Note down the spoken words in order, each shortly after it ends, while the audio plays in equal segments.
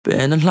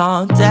Been a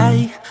long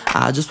day,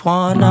 I just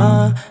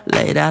wanna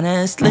lay down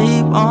and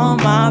sleep on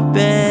my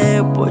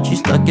bed. But you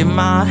stuck in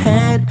my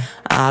head,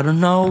 I don't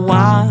know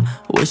why.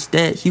 Wish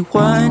that you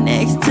were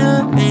next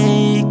to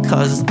me,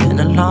 cause it's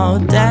been a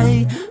long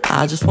day.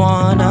 I just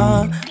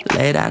wanna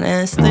lay down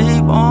and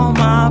sleep on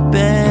my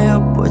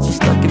bed. But you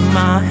stuck in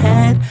my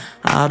head,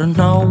 I don't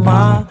know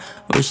why.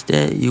 Wish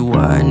that you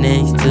were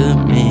next to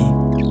me.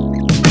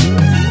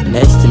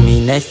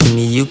 Next to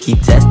me, you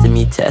keep testing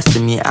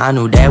me. I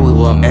knew that we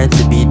were meant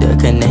to be. The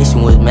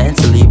connection was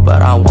mentally,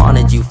 but I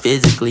wanted you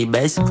physically.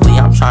 Basically,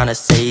 I'm trying to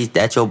say is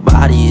that your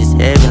body is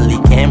heavenly,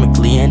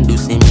 chemically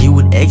inducing me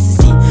with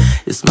ecstasy.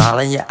 Your smile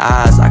in your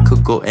eyes, I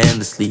could go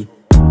endlessly.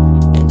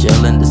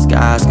 Angel in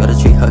disguise, gotta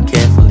treat her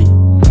carefully.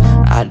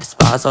 I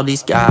despise all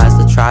these guys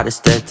that try to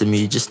step to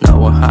me. Just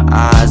knowing her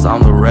eyes,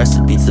 I'm the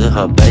recipe to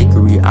her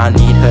bakery. I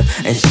need her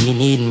and she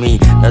need me.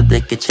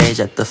 Nothing could change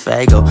at the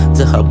Fago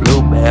to her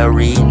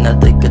blueberry.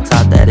 Nothing could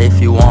top that.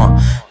 If you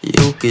want,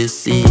 you can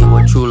see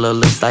what true love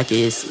looks like.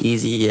 It's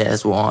easy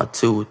as 1,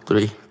 2,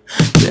 3.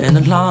 Been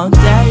a long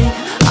day,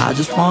 I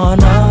just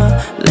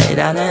wanna lay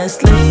down and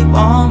sleep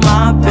on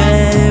my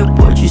bed.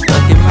 But you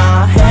stuck in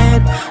my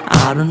head,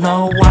 I don't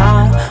know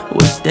why.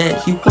 Wish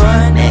that you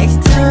were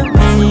next to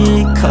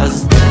me,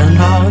 cause it's been a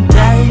long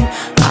day.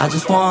 I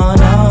just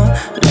wanna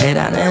lay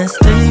down and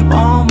sleep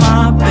on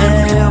my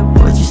bed.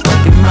 But you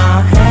stuck in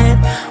my head,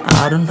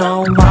 I don't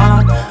know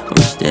why.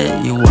 Wish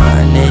that you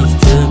were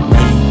next to me.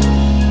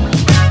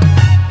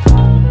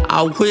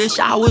 I wish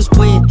I was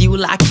with you,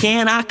 like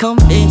can I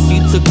convince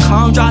you to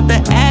come drop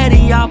the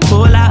addy, I'll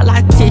pull out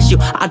like tissue.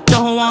 I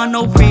don't want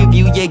no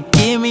preview, yeah,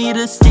 give me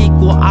the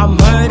sequel. I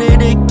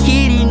murdered a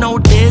kitty, no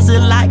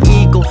desert like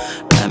eagle.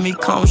 Let me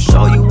come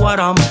show you what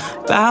I'm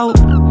about.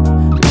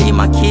 Leave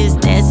my kids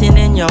dancing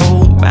in your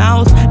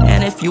mouth.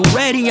 And if you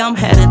ready, I'm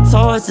headed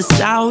towards the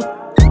south.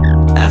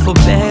 After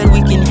bed,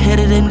 we can hit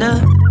it in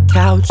the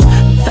couch.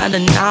 Found a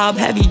knob,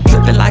 have you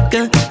dripping like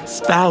a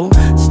spout.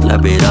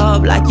 Slurp it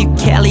up like you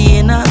Kelly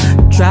in a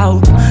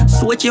drought.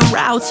 Switching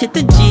routes, hit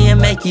the G and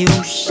make you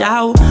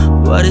shout.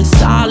 But it's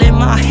all in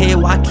my head,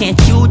 why can't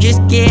you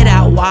just get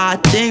out? Why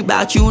I think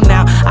about you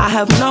now, I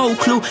have no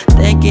clue.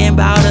 Thinking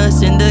about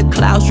us in the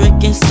clouds,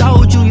 drinking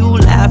soju. You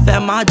laugh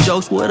at my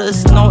jokes with a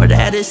snort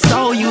that is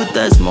so you.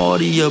 There's more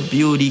to your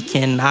beauty,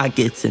 can I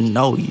get to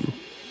know you?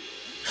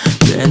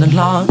 Been a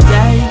long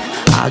day,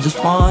 I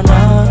just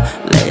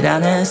wanna lay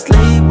down and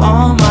sleep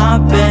on my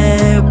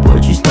bed.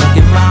 But you stuck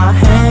in my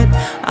head,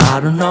 I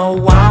don't know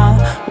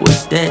why.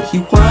 Wish that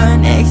you were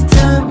next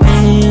to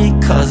me,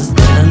 cause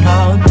it's been a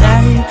long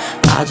day.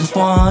 I just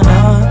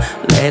wanna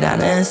lay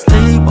down and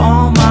sleep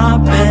on my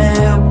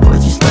bed.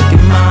 But you stuck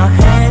in my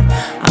head,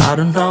 I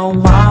don't know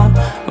why.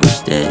 Wish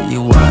that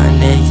you were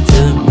next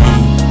to me.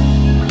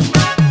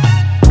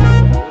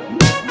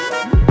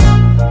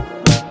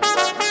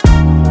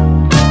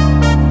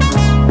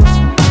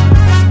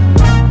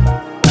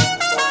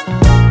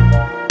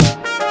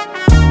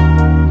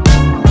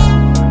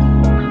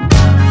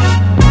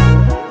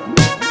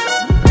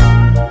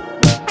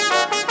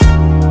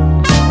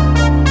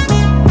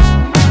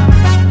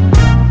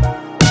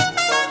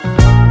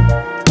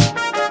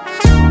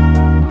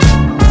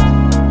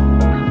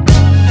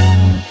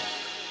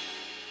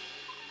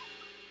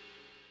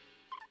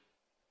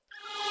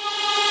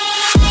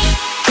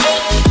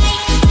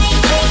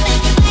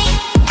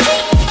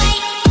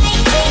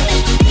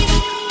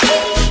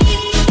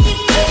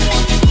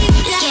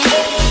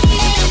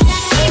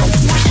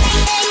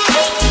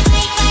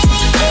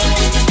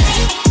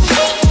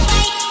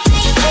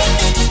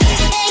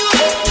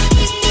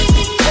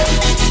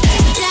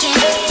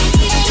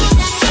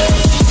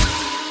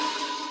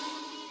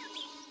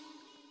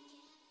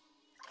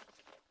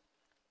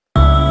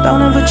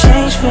 Don't ever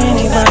change for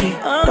anybody,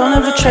 don't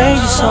ever trade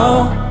your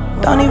soul.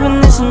 Don't even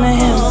listen to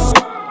him,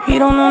 he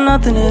don't know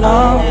nothing at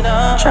all.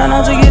 Try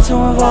not to get too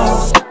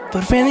involved,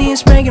 but really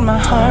it's breaking my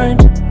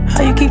heart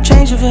how you keep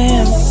changing for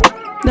him.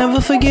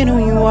 Never forget who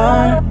you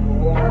are.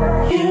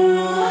 You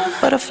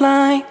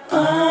butterfly,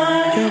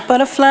 you're a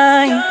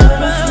butterfly.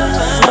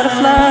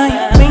 Butterfly,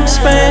 wings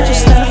spread,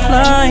 just let it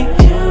fly.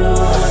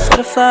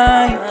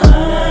 Butterfly,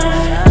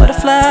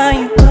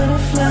 butterfly.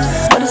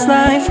 What is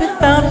life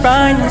without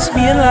brightness?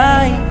 Be a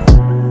light.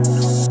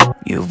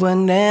 You were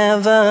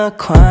never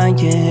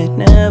quiet,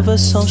 never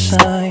so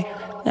shy.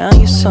 Now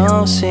you're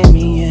so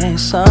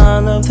serious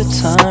all of the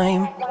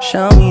time.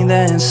 Show me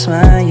that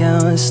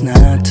smile, it's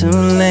not too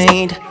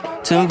late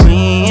to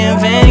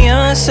reinvent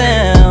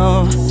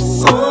yourself.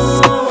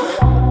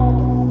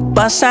 Ooh.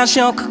 Bust out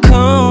your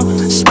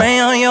cocoon, spray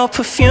on your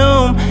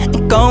perfume,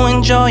 and go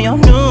enjoy your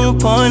new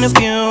point of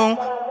view.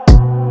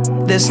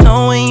 There's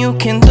no way you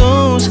can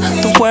lose,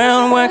 the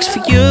world works for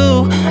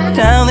you.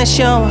 Now that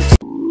you're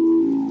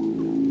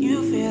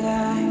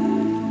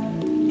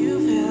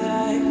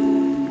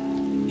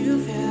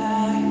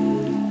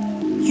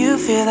You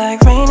feel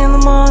like rain in the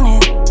morning,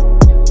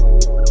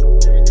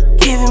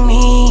 giving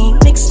me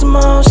mixed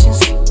emotions.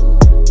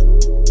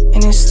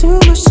 And it's too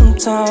much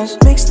sometimes,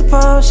 mix the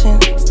potion.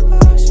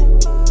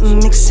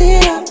 Mix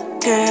it up,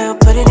 Girl,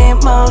 put it in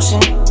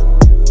motion.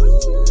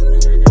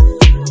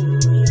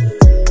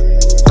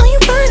 Are you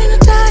burning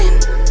or dying?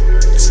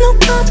 There's no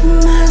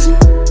compromising.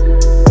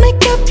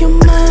 Make up your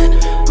mind,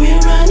 we're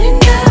running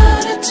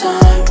out of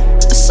time.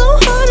 It's so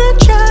hard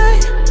to try,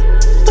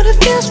 but it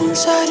feels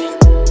one-sided.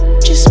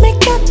 Just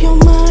make up your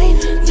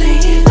mind, lay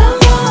it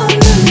all on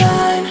the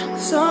line.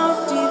 So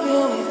deep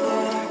in it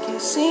that I can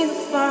see the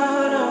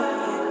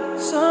bottom.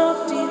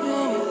 So deep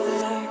in it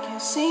that I can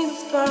see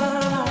the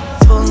bottom.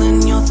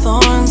 Pulling your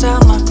thorns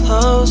out my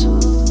clothes.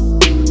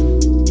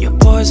 Your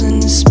poison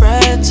is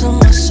spread to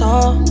my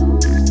soul.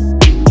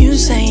 You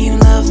say you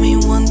love me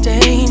one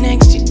day,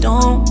 next you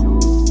don't.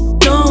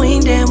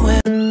 Knowing damn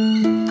well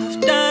I've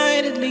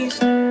died at least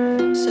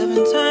 7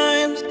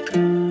 times.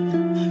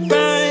 I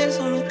rise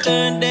on the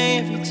 3rd day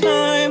every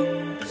time.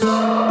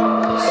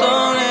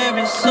 Soul,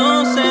 every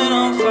soul set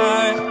on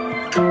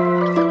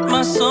fire.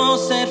 My soul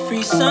set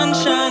free,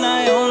 sunshine.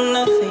 I own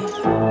nothing.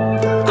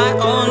 I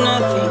own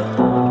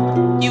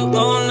nothing. You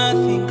own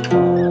nothing.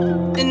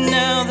 And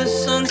now the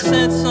sun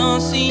sets on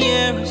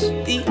Sierras.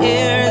 The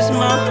air is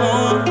my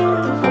home.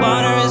 The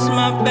water is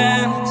my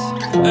balance.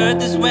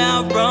 Earth is where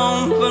I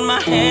roam, but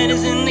my head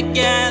is in the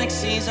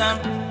galaxies. I'm